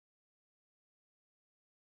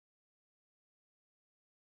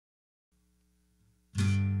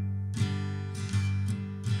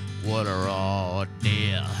What a raw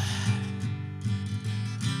deal.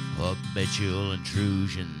 Habitual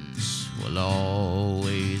intrusions will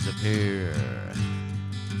always appear.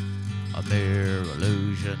 A mere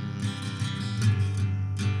illusion.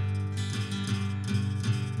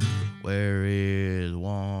 Where is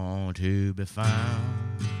one to be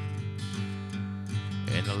found?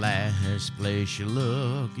 In the last place you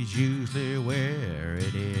look is usually where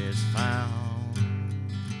it is found,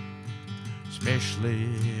 especially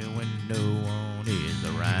when no one is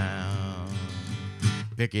around.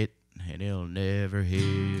 Pick it and it'll never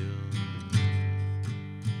heal.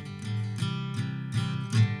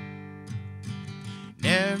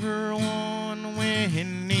 Never one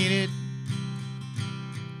when needed.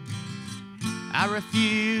 I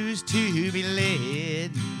refuse to be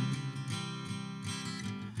led.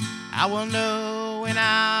 I will know when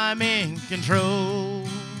I'm in control,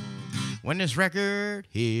 when this record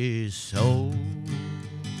is sold.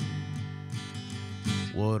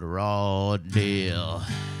 What a raw deal.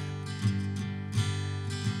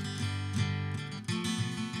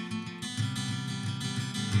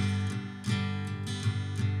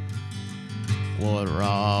 What a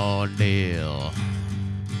raw deal.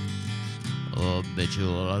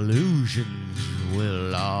 Habitual illusions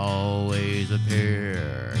will always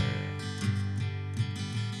appear.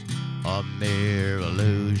 A mere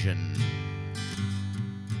illusion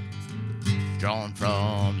drawn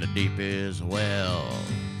from the deepest well,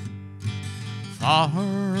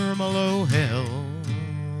 far below hell,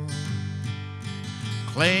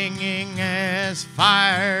 clinging as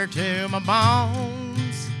fire to my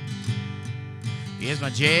bones is my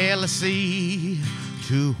jealousy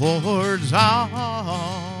towards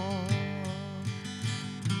all.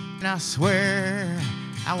 And I swear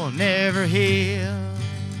I will never heal.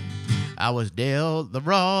 I was dealt the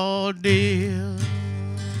raw deal.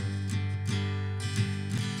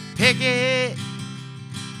 Pick it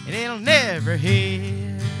and it'll never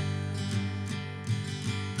heal.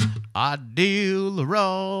 I deal the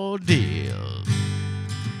raw deal.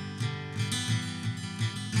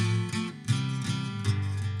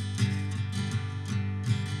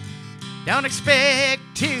 Don't expect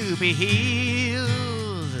to be healed.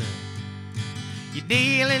 You're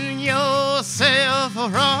dealing yourself a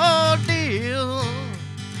raw deal.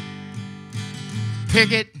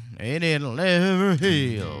 Pick it and it'll never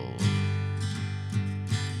heal.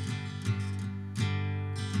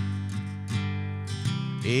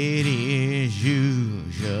 It is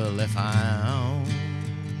usually found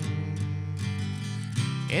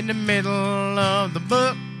in the middle of the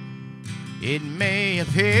book. It may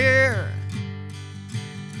appear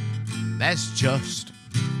that's just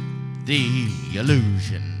the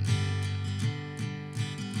illusion.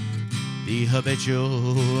 The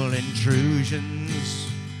habitual intrusions,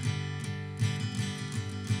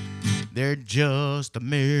 they're just a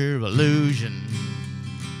mere illusion.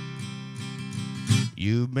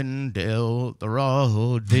 You've been dealt the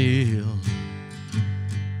raw deal.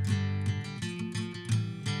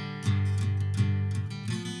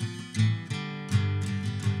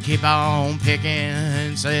 Keep on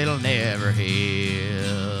picking, so it'll never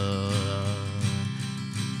heal.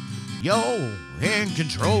 You're in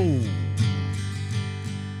control.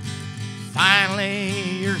 Finally,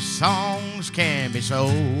 your songs can be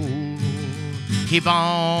sold. Keep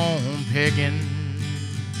on picking,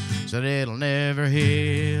 so that it'll never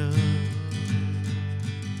heal.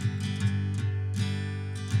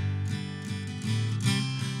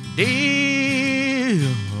 Deal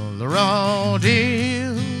the raw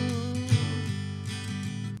deal.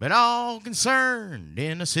 But all concerned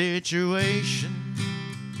in a situation,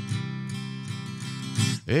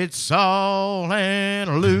 it's all an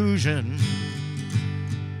illusion.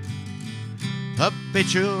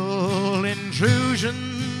 Habitual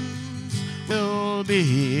intrusions will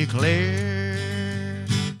be clear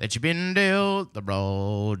that you've been dealt the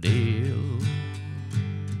raw deal.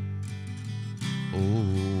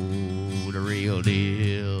 Oh, the real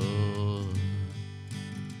deal.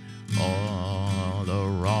 Oh, the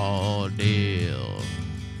raw deal.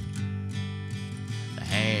 The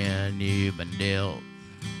hand you've been dealt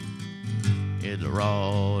is the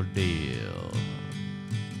raw deal.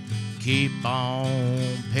 Keep on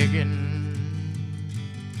picking,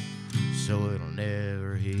 so it'll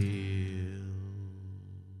never heal.